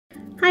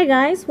Hi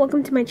guys,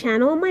 welcome to my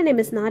channel. My name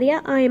is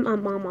Nadia. I am a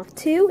mom of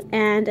two,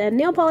 and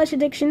nail polish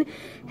addiction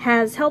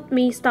has helped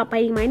me stop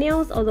biting my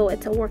nails, although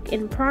it's a work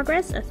in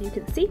progress, as you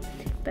can see.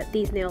 But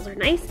these nails are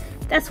nice.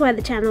 That's why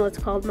the channel is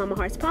called Mama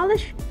Hearts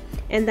Polish,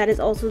 and that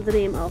is also the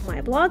name of my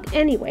blog.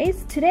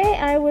 Anyways, today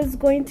I was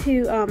going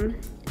to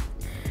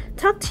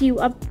talk to you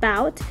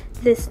about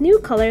this new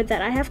color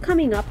that I have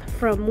coming up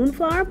from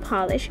Moonflower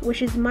Polish,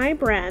 which is my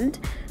brand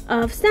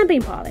of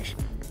stamping polish.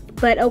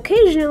 But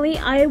occasionally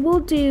I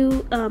will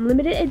do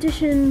limited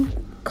edition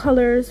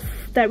colors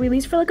that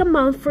release for like a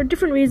month for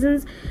different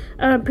reasons.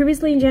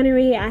 Previously in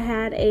January I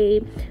had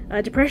a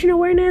depression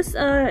awareness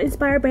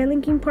inspired by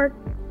Linkin Park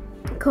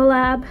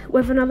collab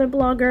with another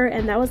blogger,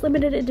 and that was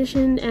limited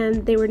edition,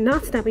 and they were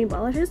not stamping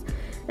polishes.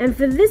 And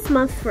for this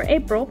month, for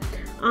April,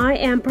 I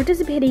am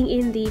participating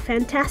in the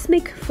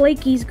Fantasmic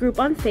Flakies group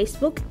on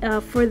Facebook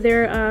for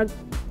their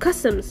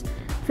customs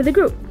for the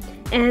group.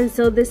 And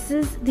so this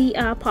is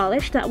the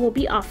polish that will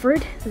be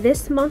offered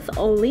this month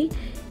only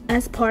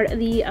as part of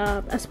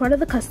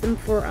the custom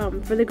for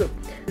the group.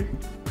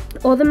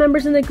 All the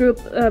members in the group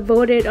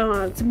voted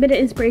on submitted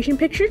inspiration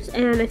pictures,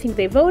 and I think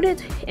they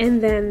voted,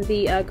 and then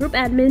the group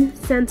admin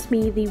sent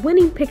me the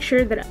winning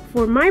picture that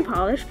for my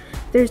polish.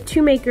 There's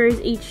 2 makers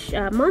each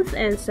month,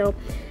 and so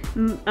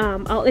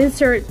I'll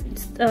insert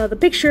the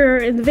picture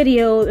in the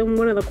video in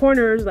one of the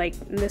corners, like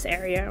in this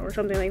area or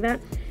something like that,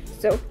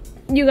 so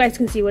you guys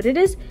can see what it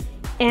is.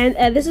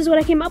 And this is what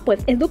I came up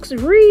with. It looks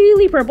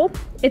really purple.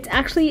 It's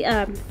actually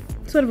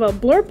sort of a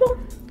blurple,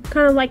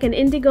 kind of like an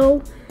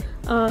indigo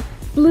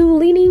blue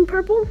leaning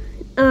purple.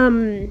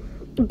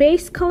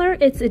 Base color,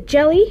 it's a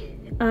jelly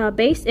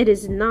base. It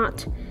is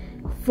not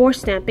for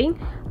stamping.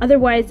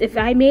 Otherwise, if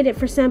I made it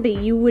for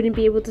stamping, you wouldn't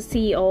be able to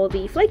see all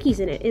the flakies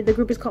in it. The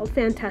group is called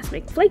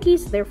Fantasmic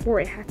Flakies, therefore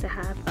it had to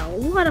have a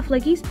lot of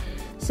flakies.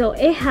 So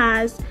it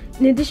has,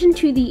 in addition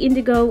to the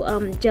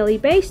indigo jelly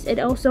base, it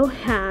also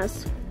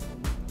has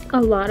a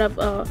lot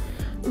of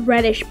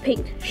reddish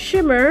pink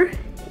shimmer,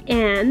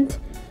 and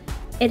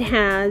it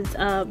has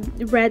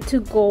red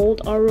to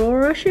gold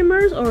aurora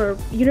shimmers, or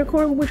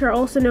unicorn, which are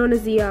also known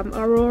as the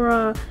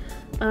aurora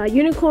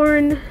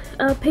unicorn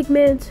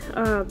pigment,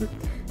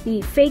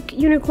 the fake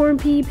unicorn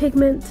pea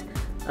pigment,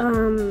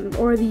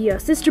 or the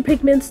sister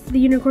pigments to the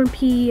unicorn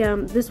pea.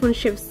 This one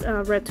shifts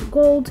red to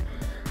gold,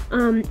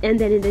 and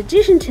then in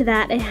addition to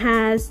that, it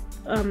has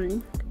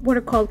what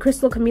are called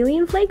crystal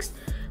chameleon flakes,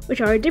 which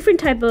are a different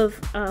type of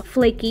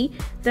flaky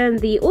than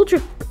the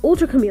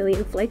ultra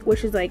chameleon flake,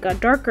 which is like a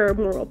darker,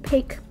 more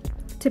opaque,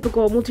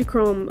 typical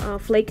multi-chrome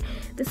flake.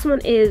 This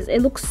one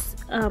it looks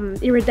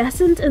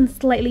iridescent and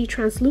slightly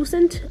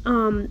translucent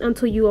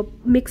until you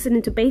mix it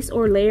into base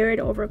or layer it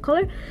over a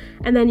color,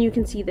 and then you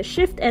can see the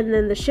shift, and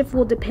then the shift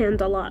will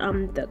depend a lot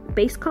on the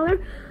base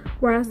color,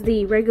 whereas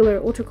the regular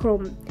ultra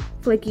chrome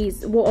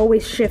flakies will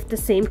always shift the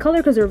same color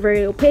because they're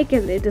very opaque,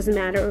 and it doesn't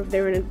matter if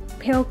they're in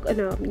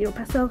a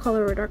pastel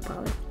color or dark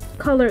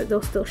color,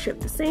 they'll still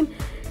shift the same.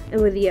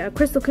 And with the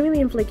crystal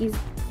chameleon flakies,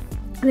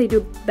 they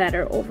do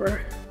better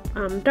over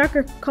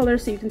darker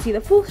colors, so you can see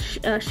the full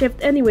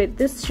shift. Anyway,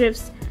 this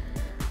shifts.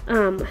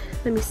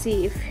 Let me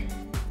see if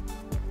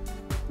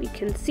we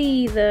can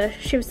see the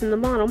shifts in the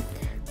bottom.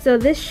 So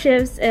this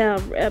shifts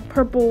a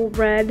purple,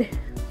 red,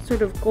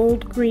 sort of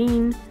gold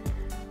green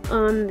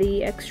on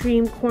the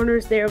extreme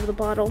corners there of the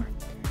bottle.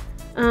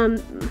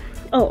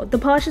 Oh, the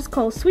polish is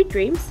called Sweet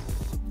Dreams,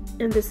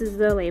 and this is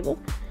the label.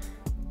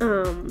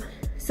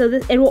 So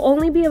it will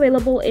only be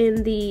available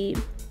in the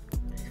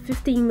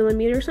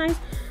 15mm size.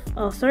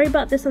 Oh, sorry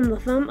about this on the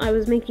thumb. I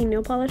was making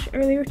nail polish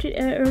earlier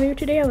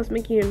today. I was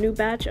making a new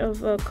batch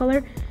of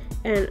color,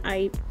 and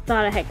I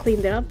thought I had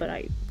cleaned it up, but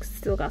I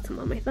still got some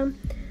on my thumb.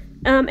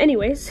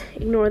 Anyways,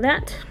 ignore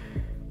that.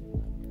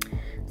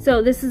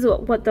 So this is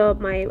what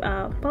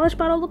my polish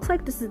bottle looks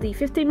like. This is the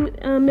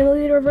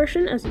 15ml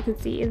version, as you can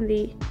see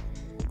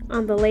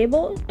on the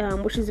label,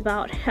 which is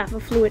about half a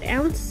fluid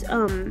ounce.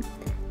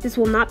 This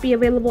will not be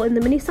available in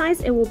the mini size.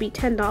 It will be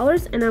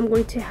 $10, and I'm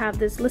going to have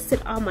this listed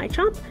on my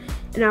shop,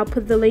 and I'll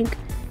put the link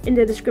in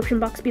the description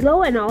box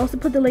below, and I'll also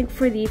put the link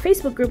for the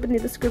Facebook group in the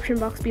description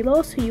box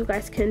below, so you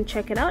guys can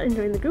check it out and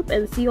join the group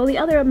and see all the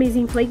other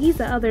amazing flakies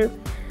that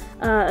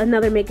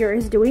another maker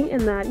is doing,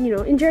 and that, you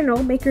know, in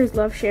general, makers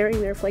love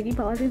sharing their flaky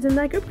polishes in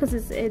that group because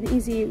it's an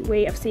easy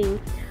way of seeing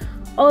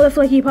all the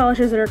flaky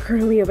polishes that are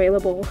currently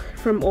available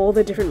from all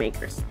the different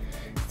makers.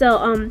 So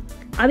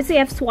obviously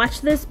I've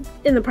swatched this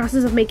in the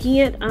process of making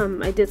it.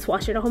 I did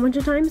swatch it a whole bunch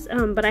of times,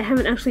 but I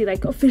haven't actually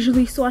like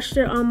officially swatched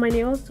it on my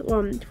nails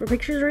for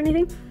pictures or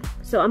anything.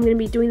 So I'm going to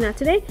be doing that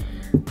today,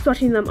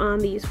 swatching them on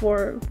these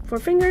four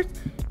fingers,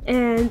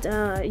 and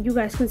you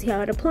guys can see how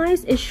it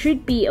applies. It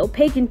should be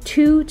opaque in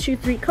 2 to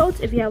 3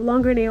 coats if you have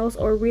longer nails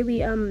or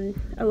really a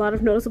lot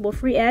of noticeable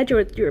free edge,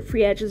 or your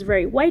free edge is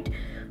very white.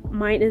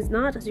 Mine is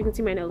not. As you can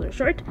see, my nails are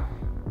short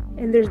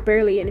and there's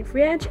barely any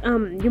free edge.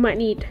 You might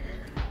need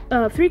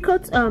 3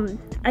 coats.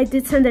 I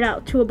did send it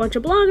out to a bunch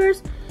of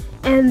bloggers,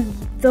 and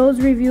those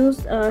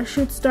reviews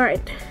should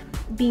start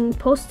being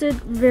posted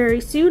very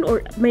soon,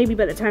 or maybe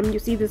by the time you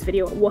see this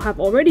video it will have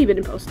already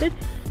been posted.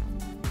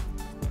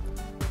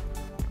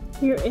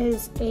 Here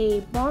is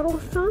a bottle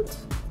shot.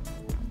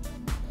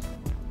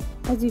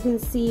 As you can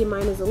see,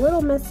 mine is a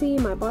little messy.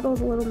 My bottle is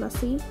a little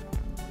messy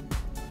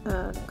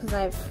because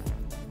I've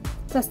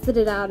tested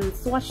it out and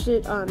swatched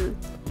it on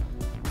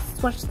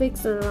swatch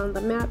sticks and on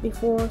the mat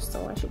before,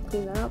 so I should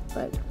clean that up.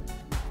 But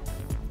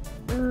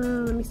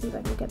let me see if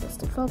I can get this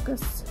to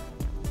focus.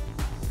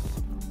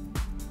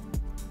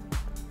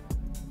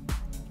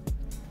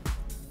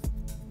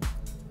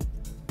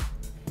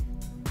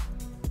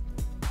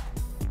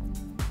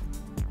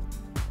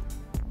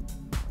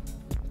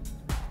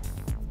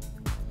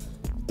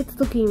 It's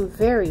looking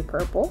very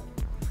purple,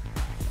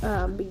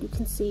 but you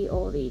can see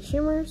all the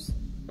shimmers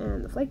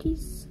and the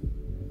flakies.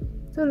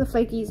 Some of the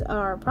flakies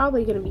are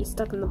probably going to be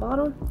stuck in the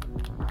bottle,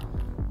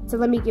 so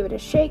let me give it a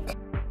shake.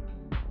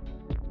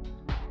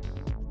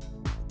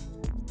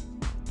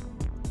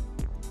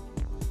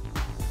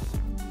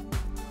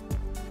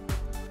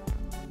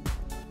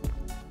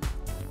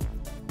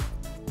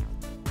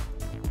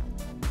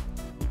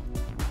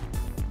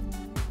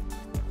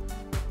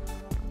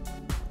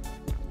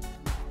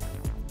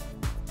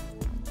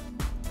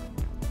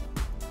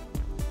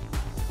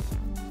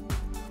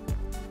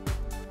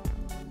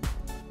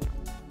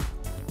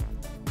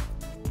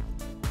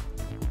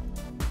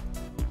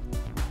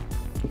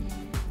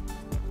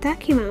 That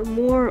came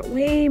out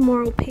way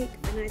more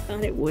opaque than I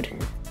thought it would.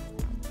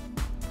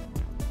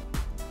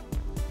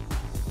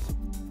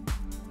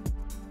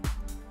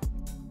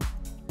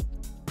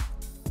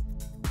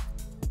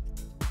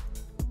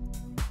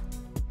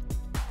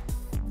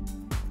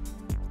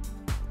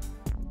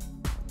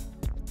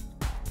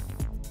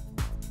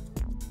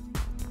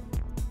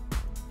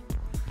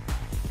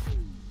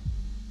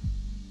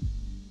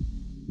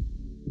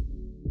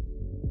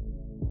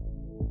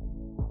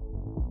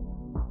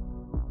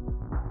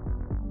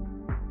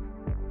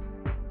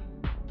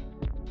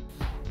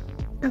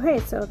 Okay,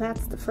 so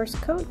that's the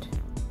first coat.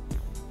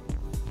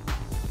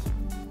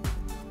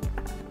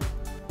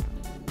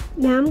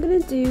 Now I'm gonna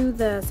do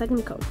the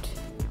second coat.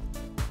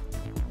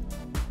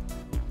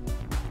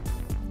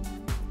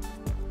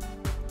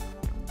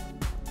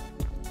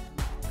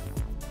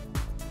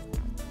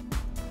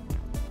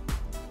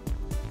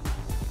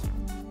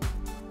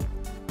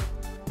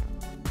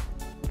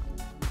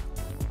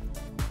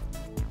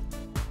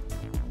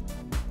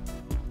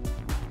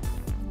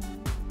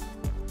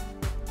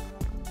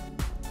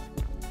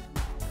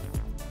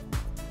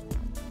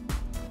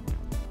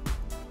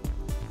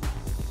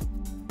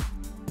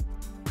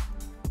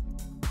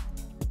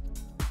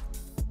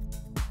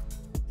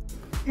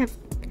 I have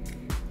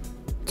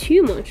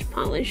too much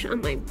polish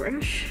on my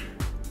brush.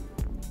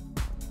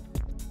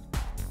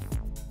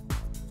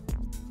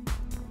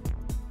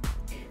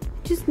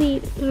 Just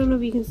need, I don't know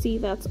if you can see,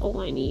 that's all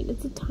I need.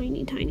 It's a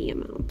tiny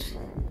amount.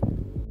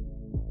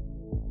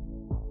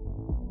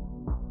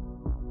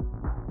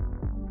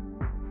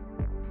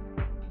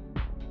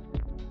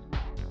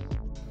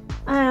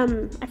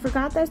 I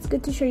forgot that it's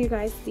good to show you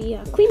guys the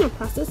cleanup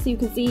process so you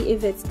can see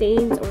if it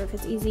stains or if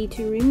it's easy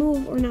to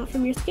remove or not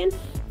from your skin.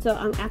 So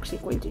I'm actually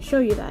going to show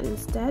you that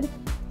instead,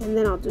 and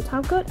then I'll do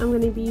top coat. I'm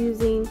going to be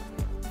using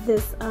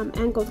this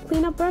angled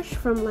cleanup brush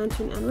from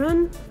Lantern and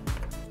Wren.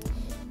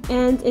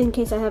 And in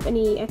case I have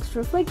any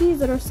extra flakies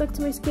that are stuck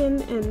to my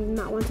skin and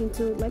not wanting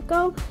to let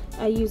go,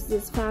 I use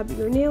this Fab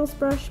Your Nails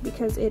brush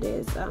because it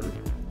is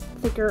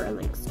thicker and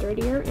like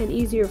sturdier and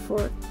easier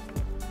for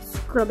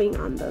scrubbing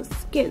on the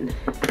skin.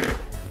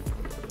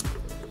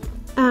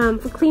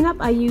 For cleanup,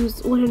 I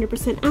use 100%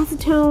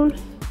 acetone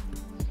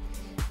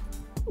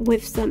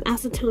with some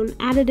acetone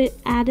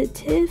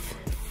additive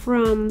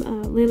from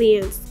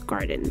Lillian's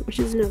Garden, which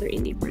is another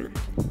indie brand.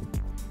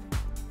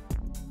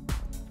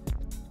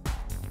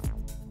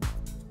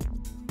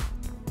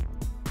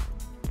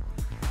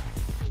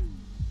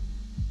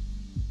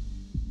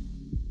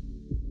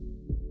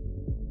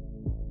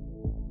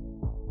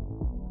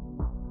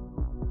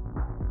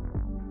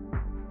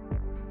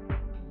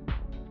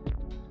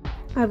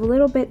 I have a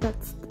little bit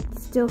that's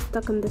still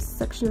stuck on this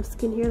section of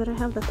skin here that I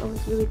have that's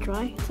always really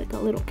dry. It's like a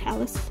little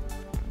callus.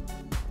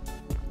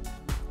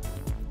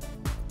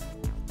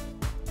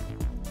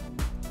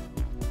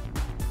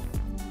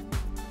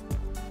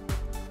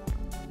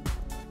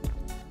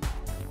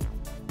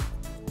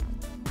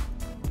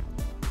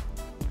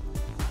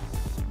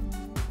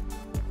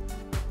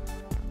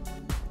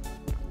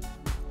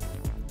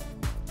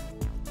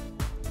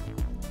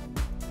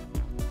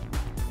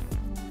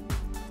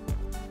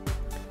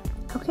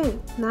 Okay,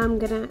 now I'm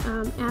gonna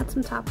add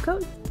some top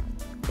coat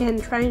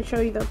and try and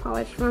show you the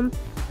polish from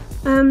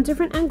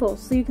different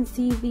angles so you can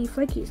see the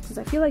flakies, because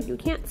I feel like you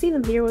can't see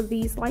them here with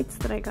these lights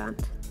that I got.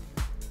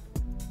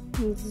 Let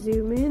me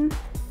zoom in.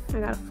 I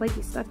got a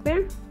flaky stuck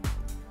there.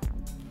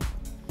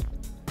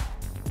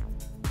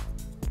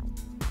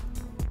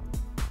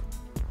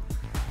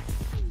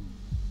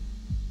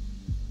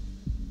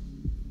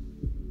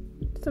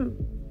 Some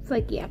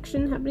flaky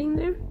action happening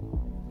there.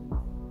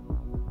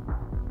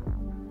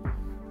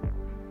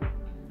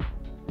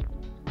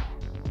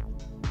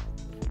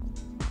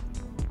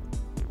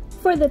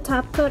 For the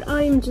top coat,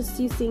 I'm just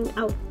using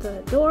Out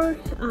the Door.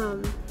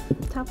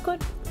 top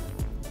coat.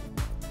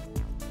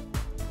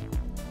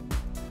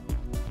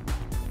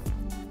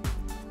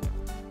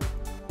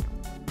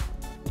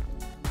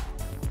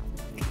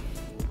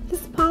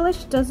 This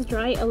polish does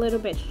dry a little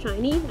bit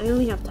shiny. I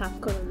only have top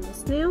coat on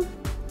this nail,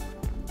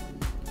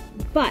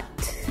 but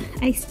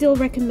I still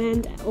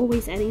recommend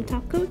always adding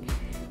top coat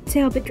to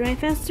help it dry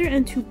faster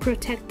and to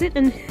protect it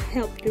and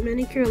help your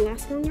manicure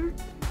last longer.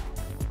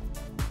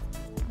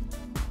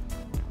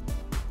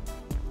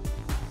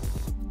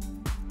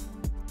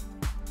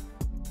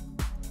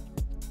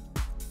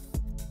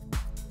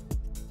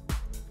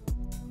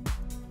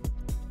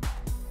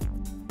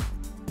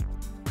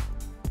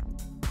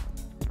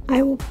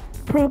 I will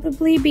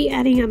probably be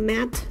adding a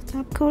matte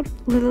top coat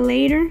a little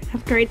later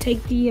after I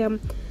take the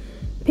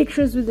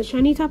pictures with the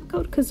shiny top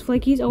coat, because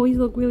flakies always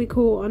look really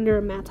cool under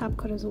a matte top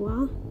coat as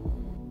well.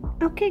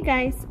 Okay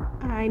guys,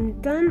 I'm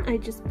done. I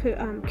just put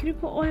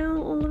cuticle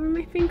oil all over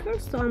my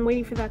fingers, so I'm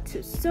waiting for that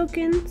to soak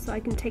in so I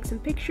can take some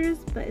pictures.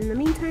 But in the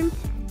meantime,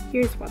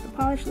 here's what the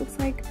polish looks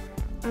like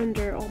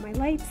under all my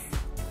lights.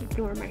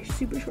 Ignore my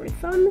super short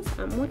thumbs,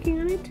 I'm working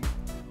on it.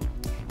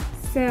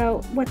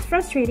 So what's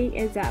frustrating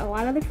is that a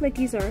lot of the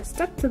flakies are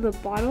stuck to the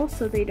bottle,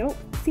 so they don't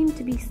seem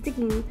to be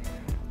sticking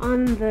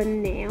on the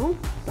nail,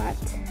 but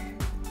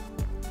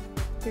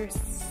they're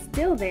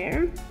still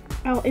there.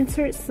 I'll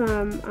insert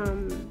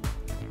some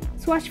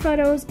swatch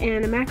photos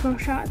and a macro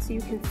shot so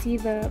you can see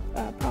the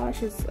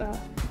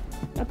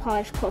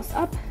polish close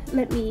up.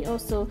 Let me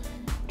also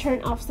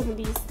turn off some of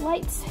these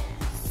lights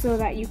so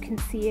that you can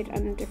see it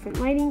under different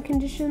lighting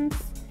conditions.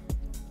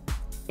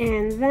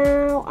 And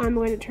now I'm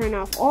going to turn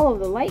off all of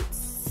the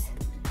lights,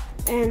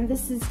 and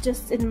this is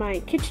just in my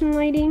kitchen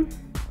lighting.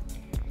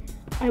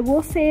 I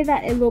will say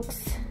that it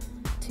looks,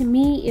 to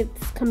me,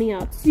 it's coming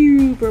out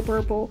super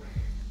purple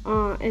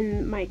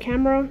in my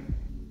camera,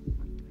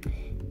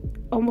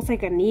 almost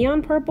like a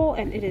neon purple,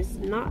 and it is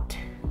not.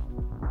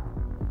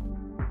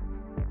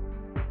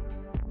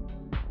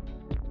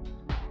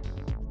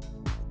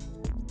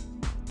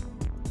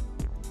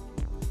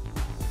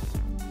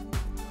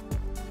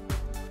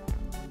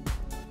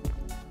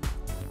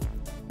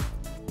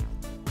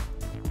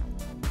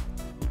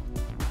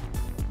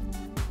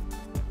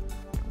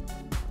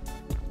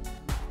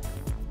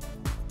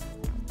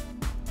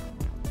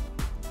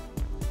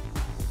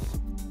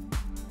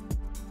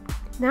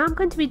 Now I'm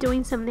going to be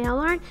doing some nail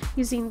art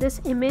using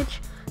this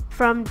image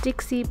from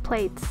Dixie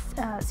Plates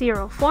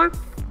 04.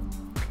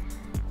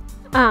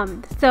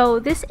 So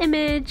this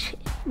image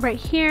right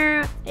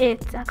here,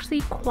 it's actually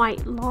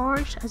quite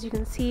large. As you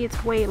can see,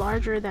 it's way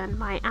larger than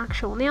my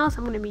actual nails.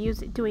 I'm going to be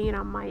doing it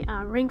on my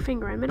ring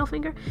finger and middle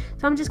finger.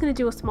 So I'm just going to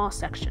do a small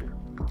section.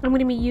 I'm going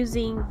to be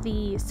using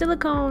the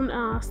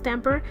silicone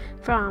stamper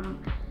from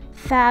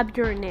Fab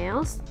Your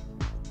Nails.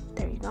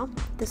 There you go.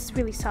 This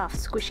really soft,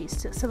 squishy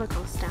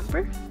silicone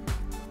stamper.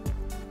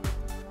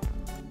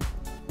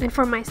 And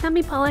for my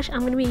stumpy polish, I'm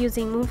going to be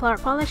using Moonflower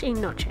polish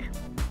in Noche.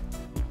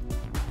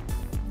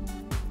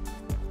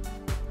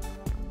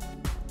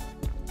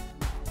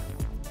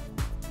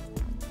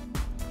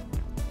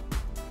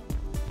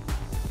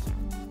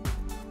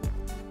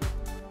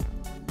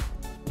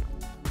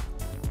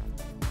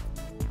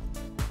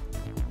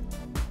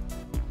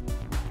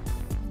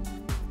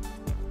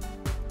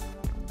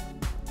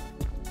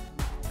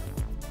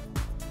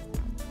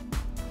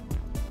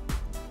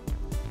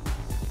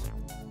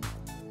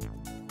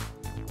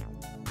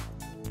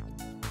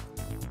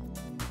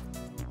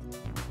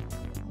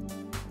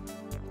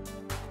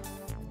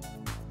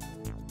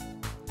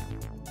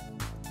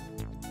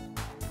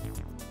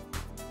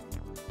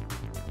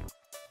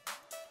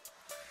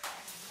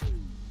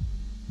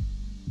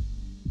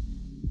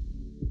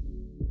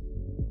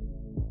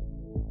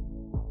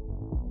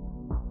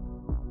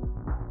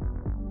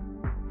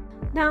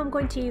 Now I'm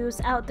going to use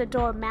Out the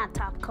Door matte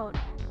top coat.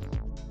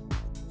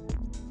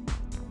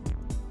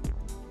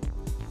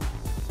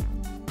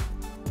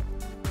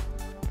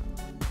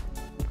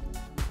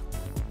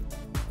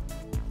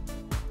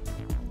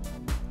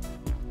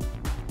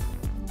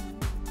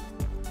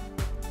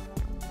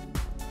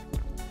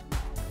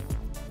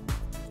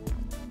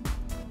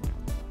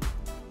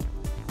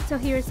 So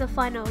here's the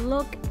final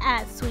look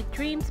at Sweet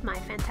Dreams, my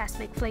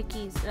Fantasmic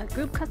Flakies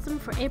group custom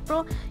for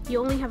April. You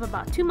only have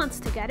about 2 months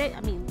to get it.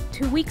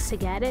 2 weeks to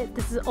get it.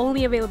 This is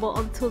only available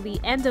until the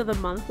end of the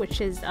month,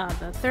 which is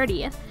the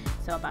 30th,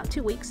 so about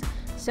 2 weeks.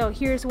 So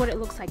here's what it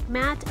looks like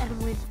matte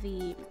and with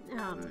the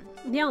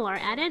nail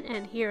art added,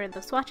 and here are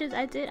the swatches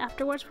I did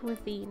afterwards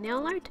with the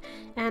nail art,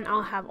 and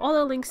I'll have all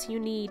the links you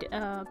need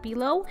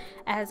below.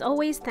 As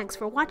always, thanks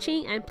for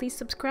watching, and please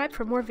subscribe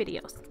for more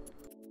videos.